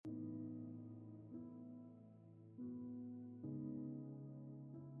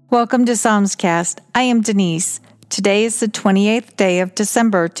Welcome to Psalmscast. I am Denise. Today is the 28th day of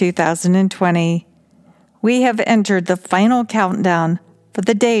December 2020. We have entered the final countdown for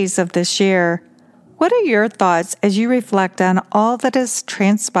the days of this year. What are your thoughts as you reflect on all that has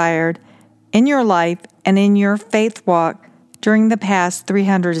transpired in your life and in your faith walk during the past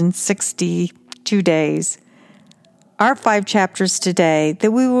 362 days? Our 5 chapters today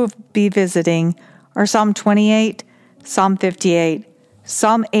that we will be visiting are Psalm 28, Psalm 58,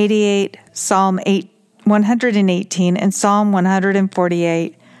 Psalm 88, Psalm 118, and Psalm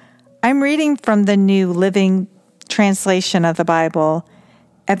 148. I'm reading from the New Living Translation of the Bible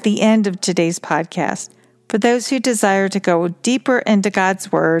at the end of today's podcast. For those who desire to go deeper into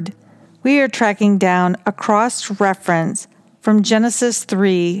God's Word, we are tracking down a cross-reference from Genesis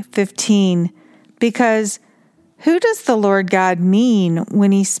 3:15, because who does the Lord God mean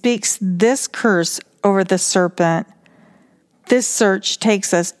when he speaks this curse over the serpent? This search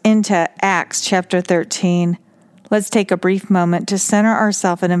takes us into Acts chapter 13. Let's take a brief moment to center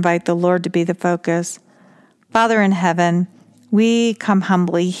ourselves and invite the Lord to be the focus. Father in heaven, we come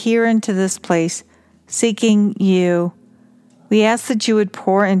humbly here into this place, seeking you. We ask that you would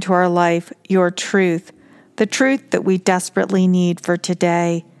pour into our life your truth, the truth that we desperately need for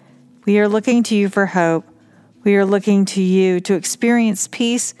today. We are looking to you for hope. We are looking to you to experience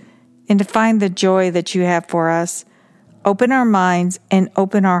peace and to find the joy that you have for us. Open our minds and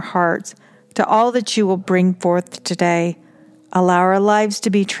open our hearts to all that you will bring forth today. Allow our lives to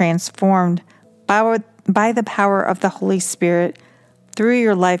be transformed by the power of the Holy Spirit through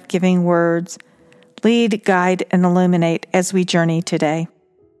your life-giving words. Lead, guide, and illuminate as we journey today.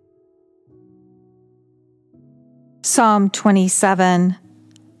 Psalm 27.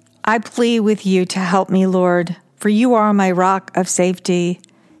 I plead with you to help me, Lord, for you are my rock of safety.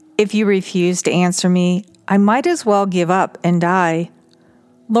 If you refuse to answer me, I might as well give up and die.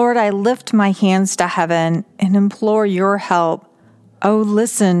 Lord, I lift my hands to heaven and implore your help. Oh,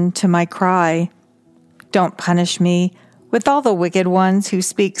 listen to my cry. Don't punish me with all the wicked ones who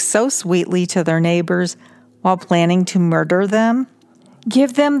speak so sweetly to their neighbors while planning to murder them.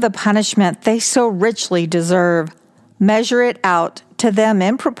 Give them the punishment they so richly deserve. Measure it out to them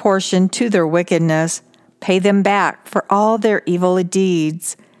in proportion to their wickedness. Pay them back for all their evil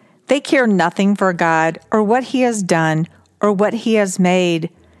deeds. They care nothing for God or what he has done or what he has made.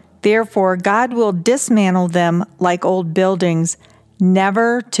 Therefore, God will dismantle them like old buildings,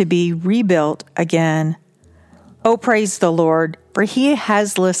 never to be rebuilt again. Oh, praise the Lord, for he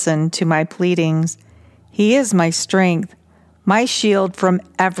has listened to my pleadings. He is my strength, my shield from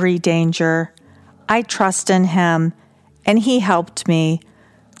every danger. I trust in him, and he helped me.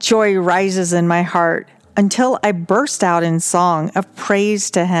 Joy rises in my heart until I burst out in song of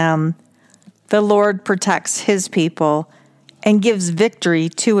praise to him. The Lord protects his people and gives victory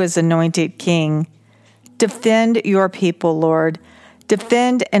to his anointed king. Defend your people, Lord.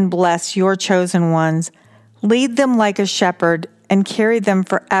 Defend and bless your chosen ones. Lead them like a shepherd and carry them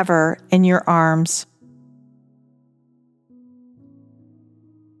forever in your arms.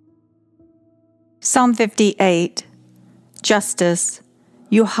 Psalm 58. Justice.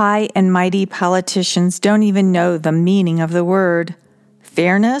 You high and mighty politicians don't even know the meaning of the word.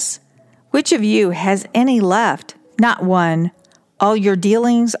 Fairness? Which of you has any left? Not one. All your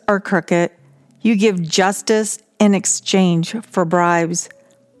dealings are crooked. You give justice in exchange for bribes.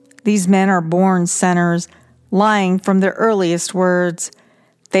 These men are born sinners, lying from their earliest words.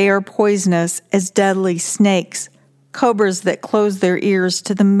 They are poisonous as deadly snakes, cobras that close their ears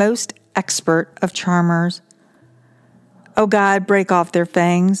to the most expert of charmers. O God, break off their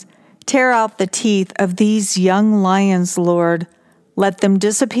fangs. Tear out the teeth of these young lions, Lord. Let them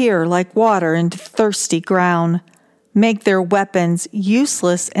disappear like water into thirsty ground. Make their weapons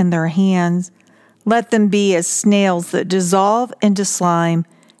useless in their hands. Let them be as snails that dissolve into slime,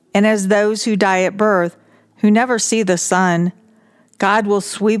 and as those who die at birth, who never see the sun. God will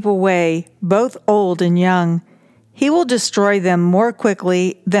sweep away both old and young. He will destroy them more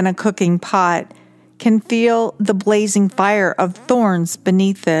quickly than a cooking pot can feel the blazing fire of thorns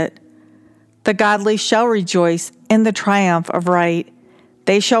beneath it. The godly shall rejoice in the triumph of right.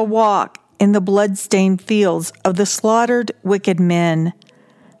 They shall walk in the blood-stained fields of the slaughtered wicked men.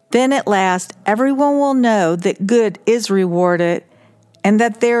 Then at last everyone will know that good is rewarded, and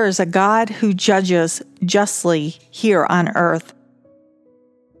that there is a God who judges justly here on earth.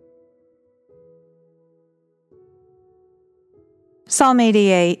 Psalm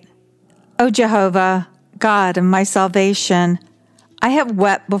 88. O Jehovah, God of my salvation, I have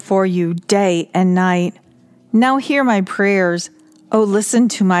wept before you day and night. Now hear my prayers. O listen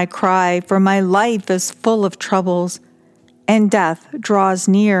to my cry, for my life is full of troubles. and death draws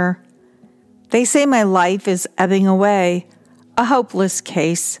near. They say my life is ebbing away, a hopeless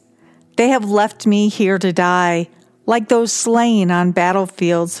case. They have left me here to die, like those slain on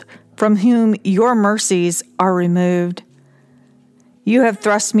battlefields from whom your mercies are removed. You have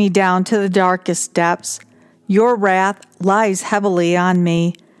thrust me down to the darkest depths. Your wrath lies heavily on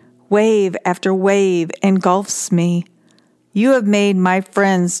me. Wave after wave engulfs me. You have made my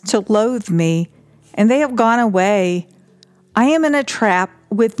friends to loathe me, and they have gone away. I am in a trap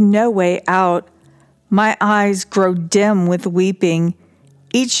with no way out. My eyes grow dim with weeping.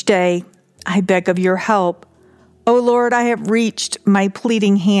 Each day I beg of your help. O Lord, I have reached my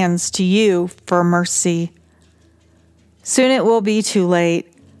pleading hands to you for mercy. Soon it will be too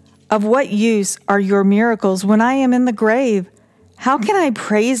late. Of what use are your miracles when I am in the grave? How can I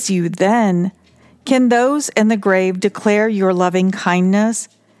praise you then? Can those in the grave declare your loving kindness?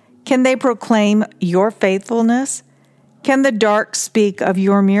 Can they proclaim your faithfulness? Can the dark speak of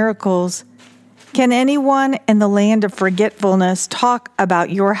your miracles? Can anyone in the land of forgetfulness talk about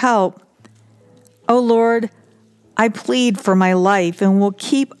your help? O Lord, I plead for my life and will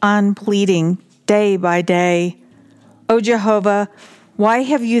keep on pleading day by day. O Jehovah, why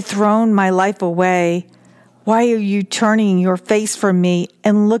have you thrown my life away? Why are you turning your face from me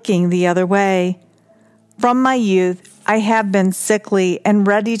and looking the other way? From my youth, I have been sickly and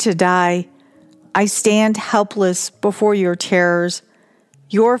ready to die. I stand helpless before your terrors.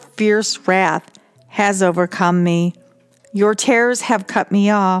 Your fierce wrath has overcome me. Your terrors have cut me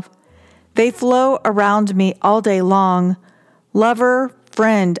off. They flow around me all day long. Lover,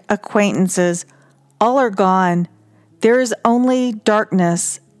 friend, acquaintances, all are gone. There is only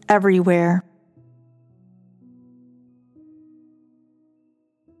darkness everywhere.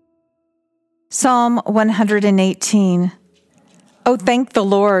 Psalm 118. Oh, thank the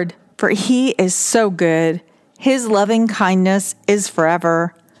Lord, for he is so good. His loving kindness is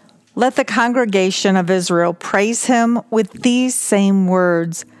forever. Let the congregation of Israel praise him with these same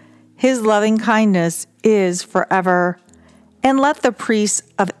words. His loving kindness is forever. And let the priests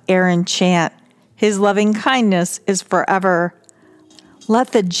of Aaron chant. His loving kindness is forever.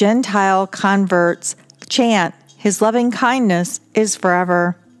 Let the Gentile converts chant. His loving kindness is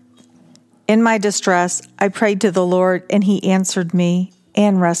forever. In my distress, I prayed to the Lord, and he answered me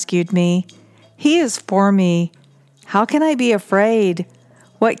and rescued me. He is for me. How can I be afraid?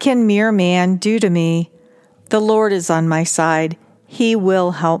 What can mere man do to me? The Lord is on my side. He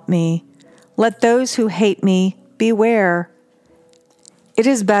will help me. Let those who hate me beware. It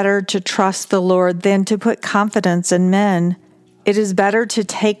is better to trust the Lord than to put confidence in men. It is better to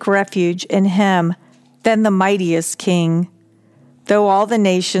take refuge in him than the mightiest king. Though all the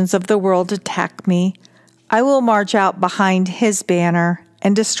nations of the world attack me, I will march out behind his banner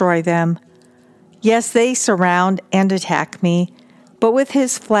and destroy them. Yes, they surround and attack me, but with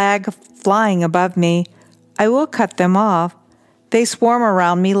his flag flying above me, I will cut them off. They swarm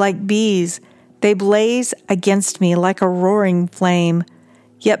around me like bees. They blaze against me like a roaring flame.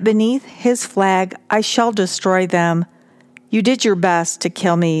 Yet beneath his flag I shall destroy them. You did your best to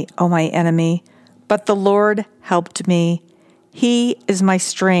kill me, O my enemy, but the Lord helped me. He is my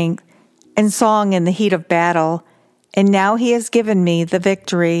strength and song in the heat of battle, and now he has given me the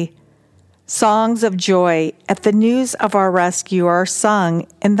victory. Songs of joy at the news of our rescue are sung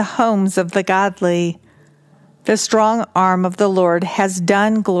in the homes of the godly. The strong arm of the Lord has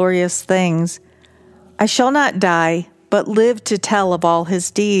done glorious things. I shall not die, but live to tell of all his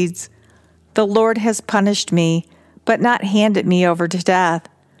deeds. The Lord has punished me, but not handed me over to death.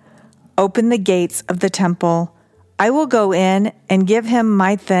 Open the gates of the temple. I will go in and give him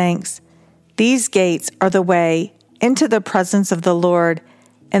my thanks. These gates are the way into the presence of the Lord,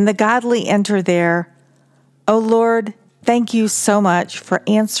 and the godly enter there. O Lord, thank you so much for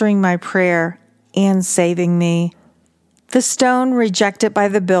answering my prayer and saving me. The stone rejected by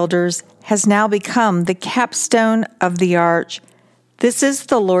the builders has now become the capstone of the arch. This is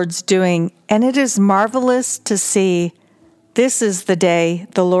the Lord's doing, and it is marvelous to see. This is the day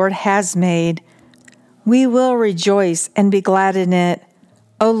the Lord has made. We will rejoice and be glad in it.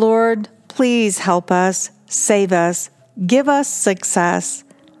 O Lord, please help us, save us, give us success.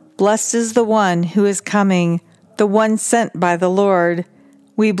 Blessed is the one who is coming, the one sent by the Lord.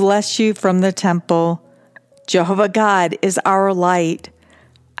 We bless you from the temple. Jehovah God is our light.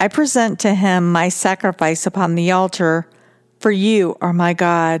 I present to him my sacrifice upon the altar, for you are my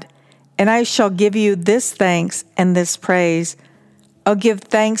God, and I shall give you this thanks and this praise. Oh, give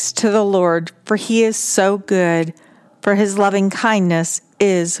thanks to the Lord, for he is so good, for his loving kindness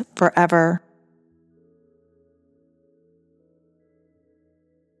is forever.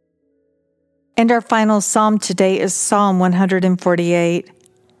 And our final psalm today is Psalm 148.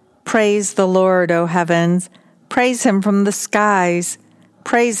 Praise the Lord, O heavens. Praise him from the skies.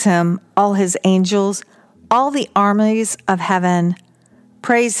 Praise him, all his angels, all the armies of heaven.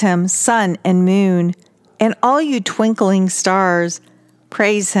 Praise him, sun and moon, and all you twinkling stars.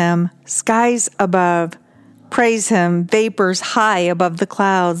 Praise him, skies above. Praise him, vapors high above the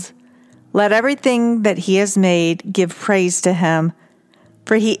clouds. Let everything that he has made give praise to him.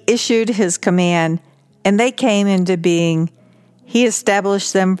 For he issued his command, and they came into being. He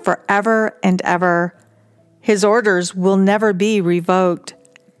established them forever and ever. His orders will never be revoked.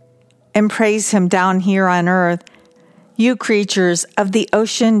 And praise him down here on earth, you creatures of the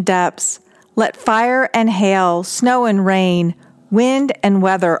ocean depths. Let fire and hail, snow and rain, wind and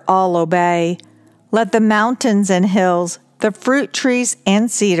weather all obey. Let the mountains and hills, the fruit trees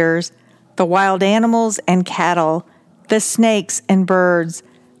and cedars, the wild animals and cattle, the snakes and birds,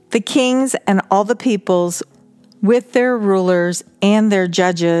 the kings and all the peoples, with their rulers and their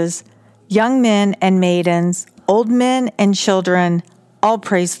judges, young men and maidens, old men and children, all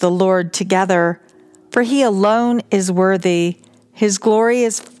praise the Lord together. For he alone is worthy. His glory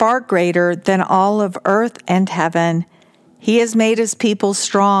is far greater than all of earth and heaven. He has made his people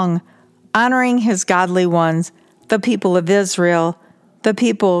strong, honoring his godly ones, the people of Israel, the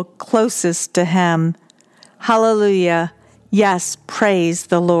people closest to him. Hallelujah. Yes, praise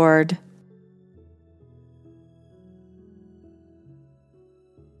the Lord.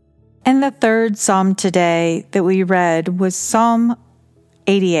 And the third psalm today that we read was Psalm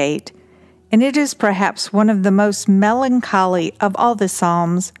 88, and it is perhaps one of the most melancholy of all the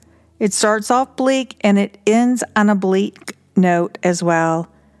psalms. It starts off bleak and it ends on a bleak note as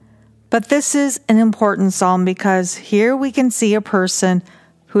well. But this is an important psalm because here we can see a person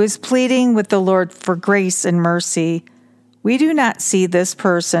who is pleading with the Lord for grace and mercy. We do not see this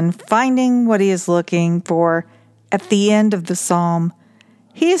person finding what he is looking for at the end of the psalm.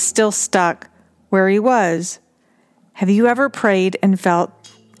 He is still stuck where he was. Have you ever prayed and felt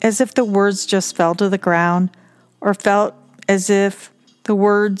as if the words just fell to the ground, or felt as if the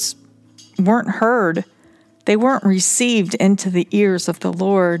words weren't heard? They weren't received into the ears of the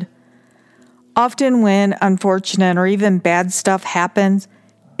Lord. Often when unfortunate or even bad stuff happens,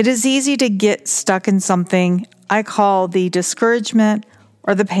 it is easy to get stuck in something I call the discouragement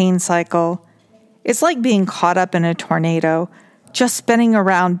or the pain cycle. It's like being caught up in a tornado, just spinning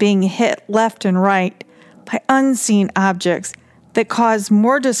around, being hit left and right by unseen objects that cause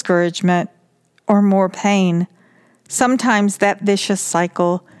more discouragement or more pain. Sometimes that vicious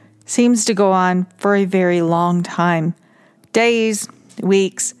cycle seems to go on for a very long time. Days,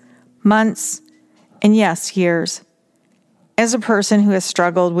 weeks, months, and yes, years. As a person who has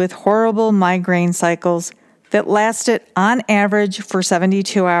struggled with horrible migraine cycles that lasted on average for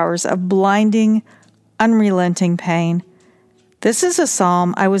 72 hours of blinding, unrelenting pain, this is a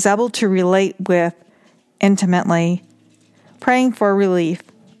psalm I was able to relate with intimately, praying for relief,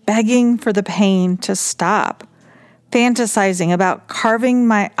 begging for the pain to stop, fantasizing about carving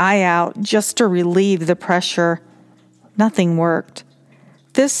my eye out just to relieve the pressure. Nothing worked.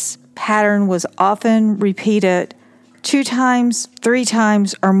 This pattern was often repeated 2 times, 3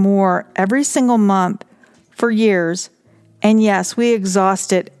 times, or more every single month for years. And yes, we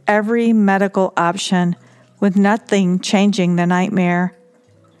exhausted every medical option with nothing changing the nightmare.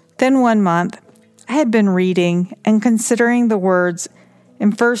 Then one month, I had been reading and considering the words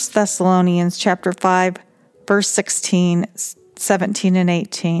in 1 Thessalonians chapter 5, verse 16, 17, and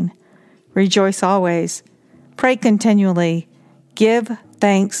 18. Rejoice always. Pray continually. Give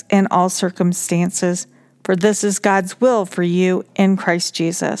thanks in all circumstances, for this is God's will for you in Christ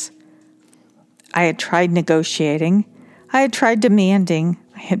Jesus. I had tried negotiating. I had tried demanding.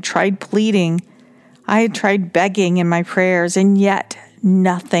 I had tried pleading. I had tried begging in my prayers, and yet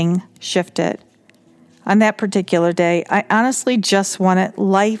nothing shifted. On that particular day, I honestly just wanted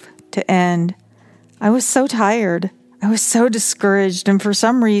life to end. I was so tired. I was so discouraged, and for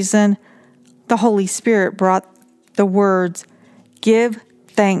some reason, the Holy Spirit brought the words, "Give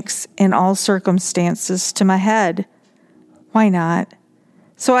thanks in all circumstances," to my head. Why not?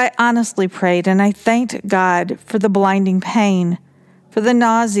 So I honestly prayed, and I thanked God for the blinding pain, for the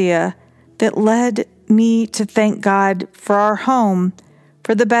nausea that led me to thank God for our home,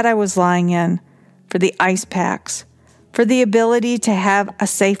 for the bed I was lying in, for the ice packs, for the ability to have a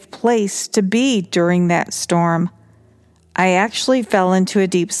safe place to be during that storm. I actually fell into a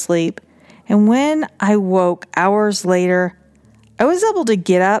deep sleep, and when I woke hours later, I was able to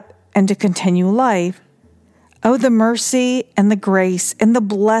get up and to continue life. Oh, the mercy and the grace and the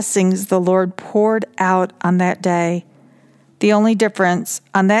blessings the Lord poured out on that day. The only difference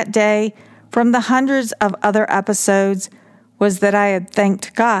on that day from the hundreds of other episodes was that I had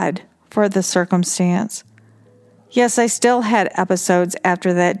thanked God for the circumstance. Yes, I still had episodes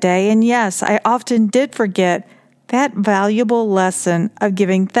after that day, and yes, I often did forget that valuable lesson of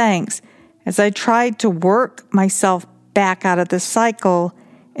giving thanks as I tried to work myself back out of the cycle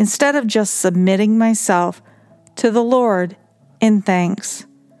instead of just submitting myself to the Lord in thanks.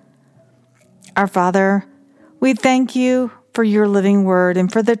 Our Father, we thank you for your living word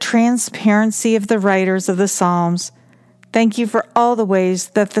and for the transparency of the writers of the Psalms. Thank you for all the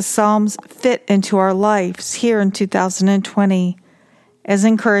ways that the Psalms fit into our lives here in 2020 as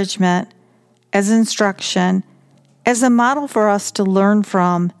encouragement, as instruction, as a model for us to learn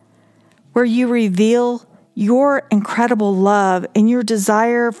from, where you reveal your incredible love and your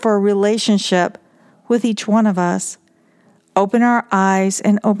desire for a relationship with each one of us. Open our eyes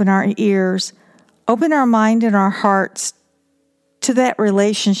and open our ears. Open our mind and our hearts to that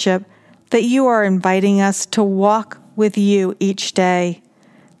relationship that you are inviting us to walk with you each day.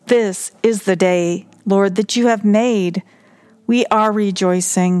 This is the day, Lord, that you have made. We are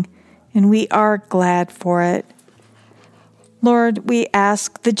rejoicing and we are glad for it. Lord, we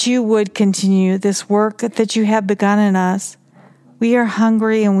ask that you would continue this work that you have begun in us. We are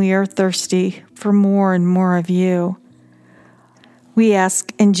hungry and we are thirsty for more and more of you. We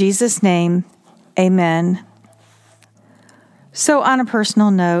ask in Jesus' name, amen. So on a personal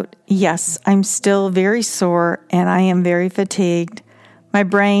note, yes, I'm still very sore and I am very fatigued. My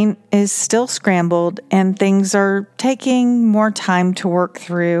brain is still scrambled and things are taking more time to work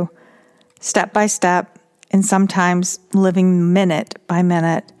through, step by step, and sometimes living minute by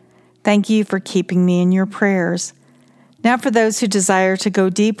minute. Thank you for keeping me in your prayers. Now for those who desire to go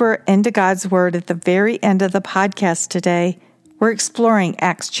deeper into God's Word at the very end of the podcast today, we're exploring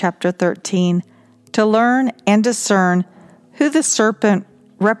Acts chapter 13 to learn and discern who the serpent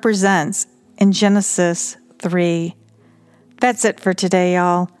represents in Genesis 3. That's it for today,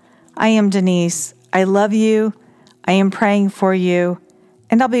 y'all. I am Denise. I love you. I am praying for you.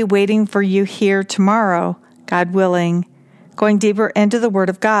 And I'll be waiting for you here tomorrow, God willing. Going deeper into the Word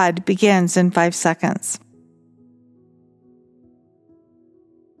of God begins in 5 seconds.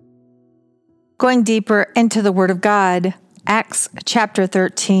 Going deeper into the Word of God, Acts chapter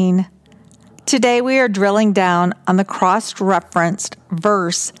 13. Today we are drilling down on the cross-referenced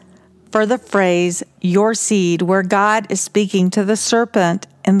verse for the phrase, your seed, where God is speaking to the serpent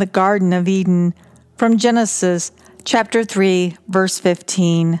in the Garden of Eden from Genesis chapter 3, verse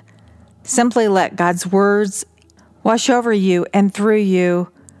 15. Simply let God's words wash over you and through you.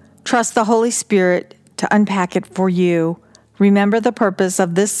 Trust the Holy Spirit to unpack it for you. Remember, the purpose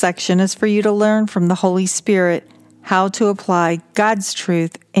of this section is for you to learn from the Holy Spirit how to apply God's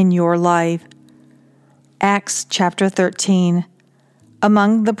truth in your life. Acts chapter 13.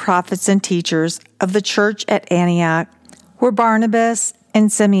 Among the prophets and teachers of the church at Antioch were Barnabas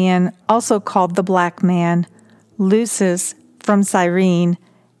and Simeon, also called the Black Man, Lucius from Cyrene,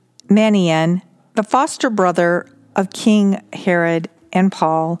 Manaen, the foster brother of King Herod, and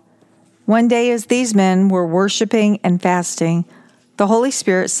Paul. One day as these men were worshiping and fasting, the Holy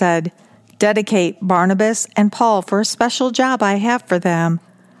Spirit said, "Dedicate Barnabas and Paul for a special job I have for them."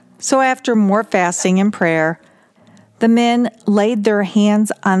 So after more fasting and prayer, the men laid their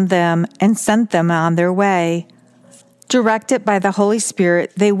hands on them and sent them on their way. Directed by the Holy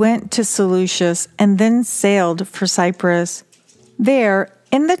Spirit, they went to Seleucus and then sailed for Cyprus. There,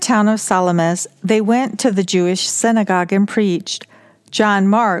 in the town of Salamis, they went to the Jewish synagogue and preached. John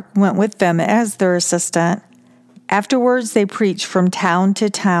Mark went with them as their assistant. Afterwards, they preached from town to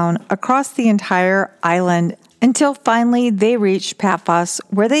town across the entire island until finally they reached Paphos,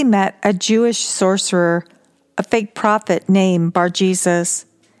 where they met a Jewish sorcerer, a fake prophet named Bar-Jesus.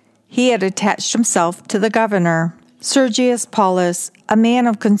 He had attached himself to the governor, Sergius Paulus, a man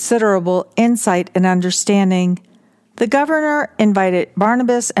of considerable insight and understanding. The governor invited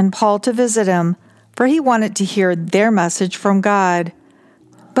Barnabas and Paul to visit him, for he wanted to hear their message from God.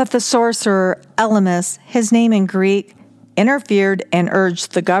 But the sorcerer, Elymas, his name in Greek, interfered and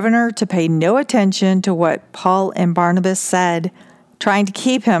urged the governor to pay no attention to what Paul and Barnabas said, trying to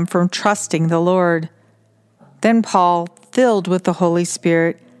keep him from trusting the Lord. Then Paul, filled with the Holy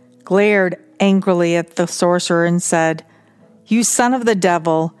Spirit, glared angrily at the sorcerer and said, "You son of the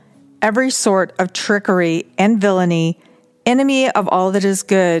devil, every sort of trickery and villainy, enemy of all that is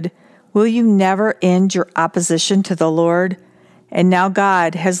good, will you never end your opposition to the Lord? And now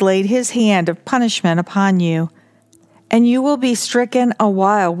God has laid his hand of punishment upon you, and you will be stricken a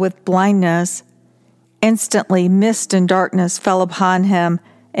while with blindness." Instantly mist and darkness fell upon him,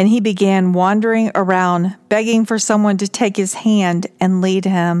 and he began wandering around, begging for someone to take his hand and lead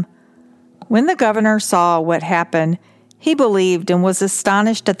him. When the governor saw what happened, he believed and was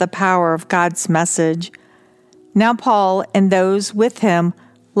astonished at the power of God's message. Now Paul and those with him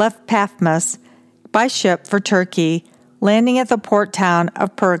left Paphos by ship for Turkey, landing at the port town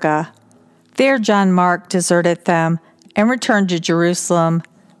of Perga. There John Mark deserted them and returned to Jerusalem,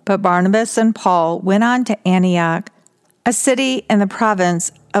 but Barnabas and Paul went on to Antioch, a city in the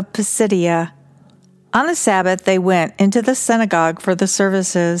province of Pisidia. On the Sabbath they went into the synagogue for the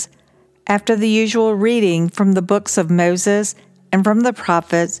services. After the usual reading from the books of Moses and from the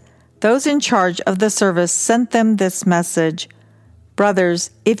prophets, those in charge of the service sent them this message: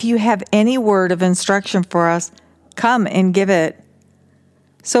 "Brothers, if you have any word of instruction for us, come and give it."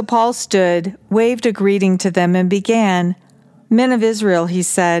 So Paul stood, waved a greeting to them, and began, "Men of Israel," he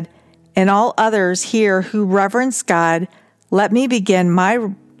said, "and all others here who reverence God, let me begin my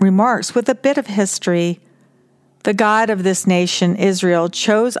remarks with a bit of history. The God of this nation, Israel,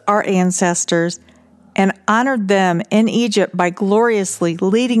 chose our ancestors and honored them in Egypt by gloriously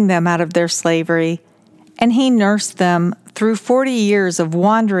leading them out of their slavery. And he nursed them through 40 years of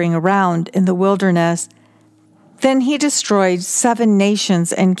wandering around in the wilderness. Then he destroyed 7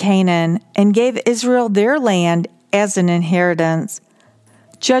 nations in Canaan and gave Israel their land as an inheritance.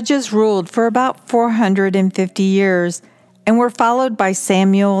 Judges ruled for about 450 years and were followed by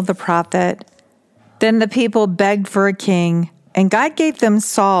Samuel the prophet. Then the people begged for a king, and God gave them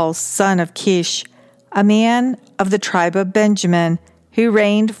Saul, son of Kish, a man of the tribe of Benjamin, who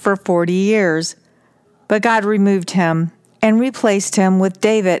reigned for 40 years. But God removed him and replaced him with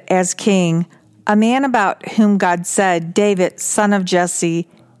David as king, a man about whom God said, 'David, son of Jesse,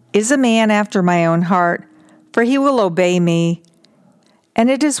 is a man after my own heart, for he will obey me.'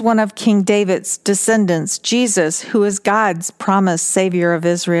 And it is one of King David's descendants, Jesus, who is God's promised Savior of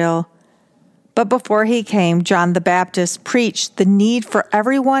Israel. But before he came, John the Baptist preached the need for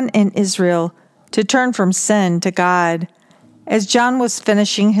everyone in Israel to turn from sin to God. As John was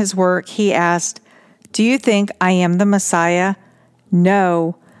finishing his work, he asked, 'Do you think I am the Messiah?'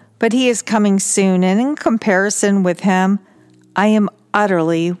 'No, but he is coming soon, and in comparison with him, I am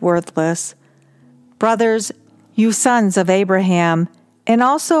utterly worthless.' Brothers, you sons of Abraham, and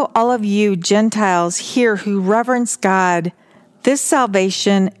also all of you Gentiles here who reverence God, this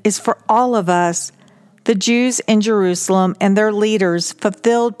salvation is for all of us. The Jews in Jerusalem and their leaders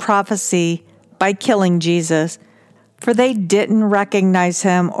fulfilled prophecy by killing Jesus, for they didn't recognize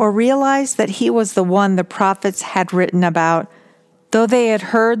him or realize that he was the one the prophets had written about, though they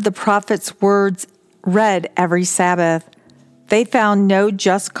had heard the prophets' words read every Sabbath. They found no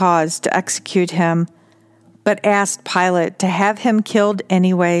just cause to execute him, but asked Pilate to have him killed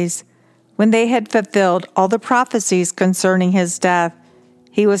anyways. When they had fulfilled all the prophecies concerning his death,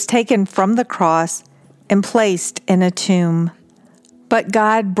 he was taken from the cross and placed in a tomb. But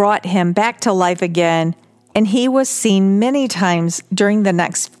God brought him back to life again, and he was seen many times during the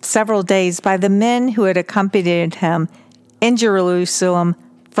next several days by the men who had accompanied him in Jerusalem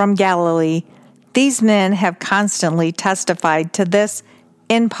from Galilee. These men have constantly testified to this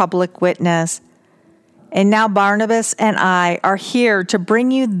in public witness. And now Barnabas and I are here to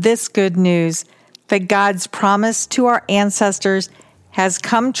bring you this good news that God's promise to our ancestors has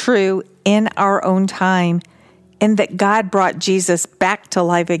come true in our own time, and that God brought Jesus back to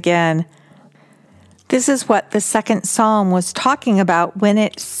life again. This is what the second psalm was talking about when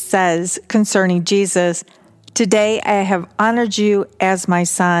it says concerning Jesus, "Today I have honored you as my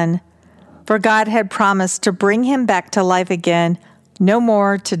son." For God had promised to bring him back to life again, no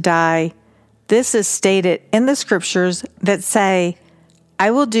more to die. This is stated in the scriptures that say,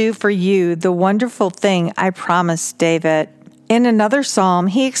 "I will do for you the wonderful thing I promised David." In another psalm,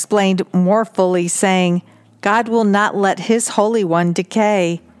 he explained more fully, saying, "God will not let his Holy One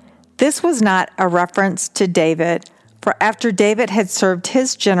decay." This was not a reference to David, for after David had served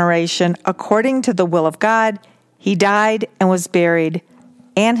his generation according to the will of God, he died and was buried,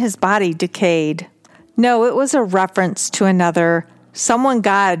 and his body decayed. No, it was a reference to another, someone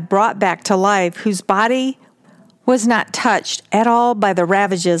God brought back to life whose body was not touched at all by the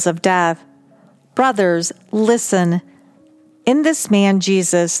ravages of death. Brothers, listen. In this man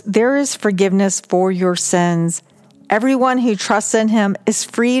Jesus, there is forgiveness for your sins. Everyone who trusts in him is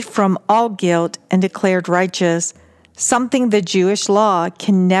freed from all guilt and declared righteous, something the Jewish law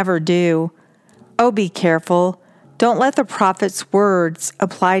can never do. Oh, be careful. Don't let the prophet's words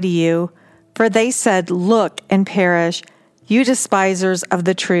apply to you, for they said, "Look and perish, you despisers of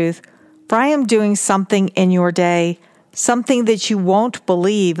the truth, for I am doing something in your day, something that you won't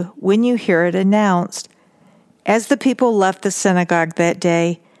believe when you hear it announced." As the people left the synagogue that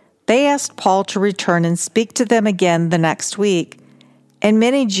day, they asked Paul to return and speak to them again the next week. and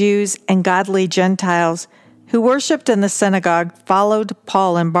many Jews and godly Gentiles who worshipped in the synagogue followed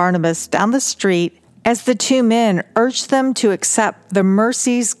Paul and Barnabas down the street as the two men urged them to accept the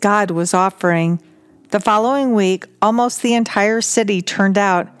mercies God was offering. The following week, almost the entire city turned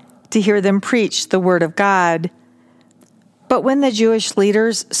out to hear them preach the word of God. But when the Jewish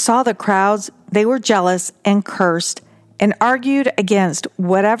leaders saw the crowds, they were jealous and cursed and argued against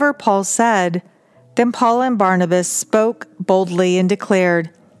whatever Paul said. Then Paul and Barnabas spoke boldly and declared,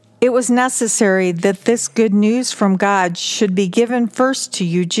 "It was necessary that this good news from God should be given first to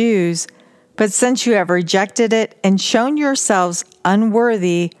you Jews, but since you have rejected it and shown yourselves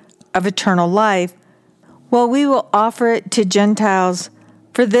unworthy of eternal life, well, we will offer it to Gentiles.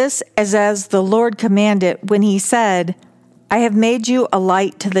 For this is as the Lord commanded when he said, 'I have made you a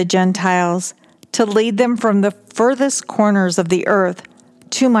light to the Gentiles, to lead them from the furthest corners of the earth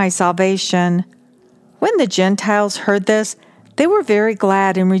to my salvation.'" When the Gentiles heard this, they were very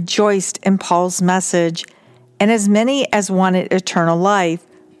glad and rejoiced in Paul's message, and as many as wanted eternal life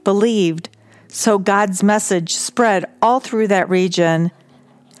believed. So God's message spread all through that region.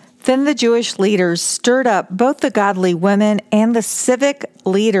 Then the Jewish leaders stirred up both the godly women and the civic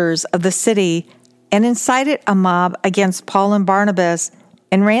leaders of the city and incited a mob against Paul and Barnabas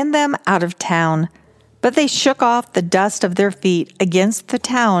and ran them out of town. But they shook off the dust of their feet against the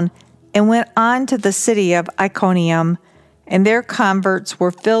town and went on to the city of Iconium, and their converts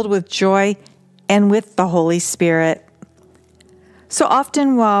were filled with joy and with the Holy Spirit. So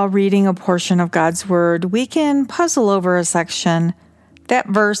often while reading a portion of God's Word, we can puzzle over a section. That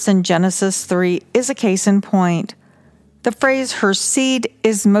verse in Genesis 3 is a case in point. The phrase "her seed"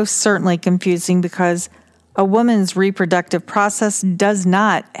 is most certainly confusing because a woman's reproductive process does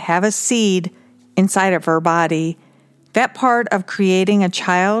not have a seed inside of her body. That part of creating a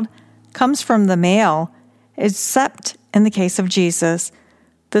child comes from the male, except in the case of Jesus,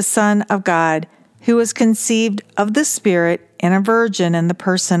 the Son of God, who was conceived of the Spirit and a virgin in the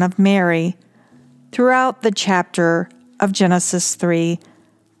person of Mary. Throughout the chapter of Genesis 3,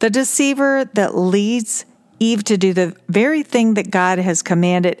 the deceiver that leads Eve to do the very thing that God has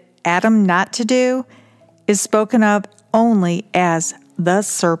commanded Adam not to do is spoken of only as the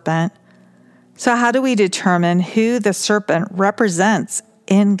serpent. So how do we determine who the serpent represents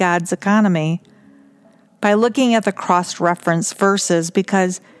in God's economy? By looking at the cross-reference verses,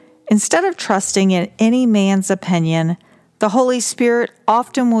 because instead of trusting in any man's opinion, the Holy Spirit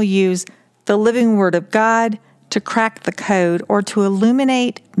often will use the living Word of God to crack the code or to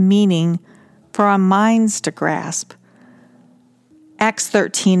illuminate meaning for our minds to grasp. Acts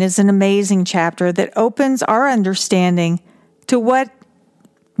 13 is an amazing chapter that opens our understanding to what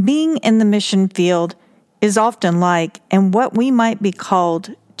being in the mission field is often like and what we might be called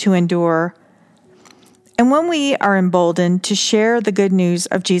to endure. And when we are emboldened to share the good news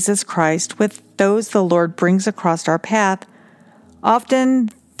of Jesus Christ with those the Lord brings across our path, often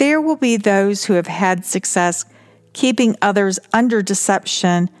there will be those who have had success keeping others under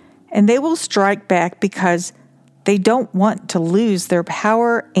deception, and they will strike back because they don't want to lose their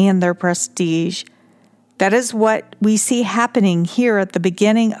power and their prestige. That is what we see happening here at the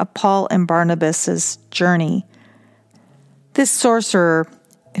beginning of Paul and Barnabas' journey. This sorcerer,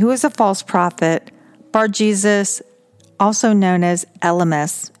 who is a false prophet, Bar-Jesus, also known as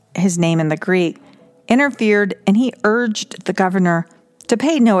Elymas, his name in the Greek, interfered, and he urged the governor to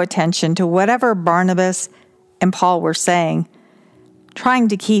pay no attention to whatever Barnabas and Paul were saying, trying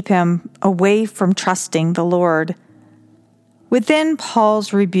to keep him away from trusting the Lord. Within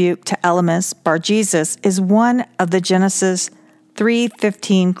Paul's rebuke to Elymas, Bar-Jesus is one of the Genesis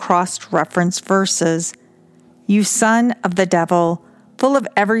 3:15 cross-reference verses. "You son of the devil, full of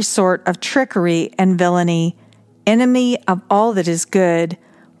every sort of trickery and villainy, enemy of all that is good,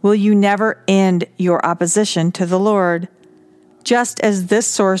 will you never end your opposition to the Lord?" Just as this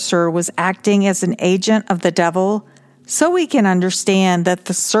sorcerer was acting as an agent of the devil, so we can understand that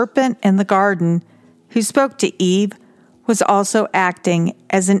the serpent in the garden who spoke to Eve was also acting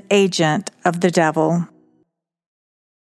as an agent of the devil.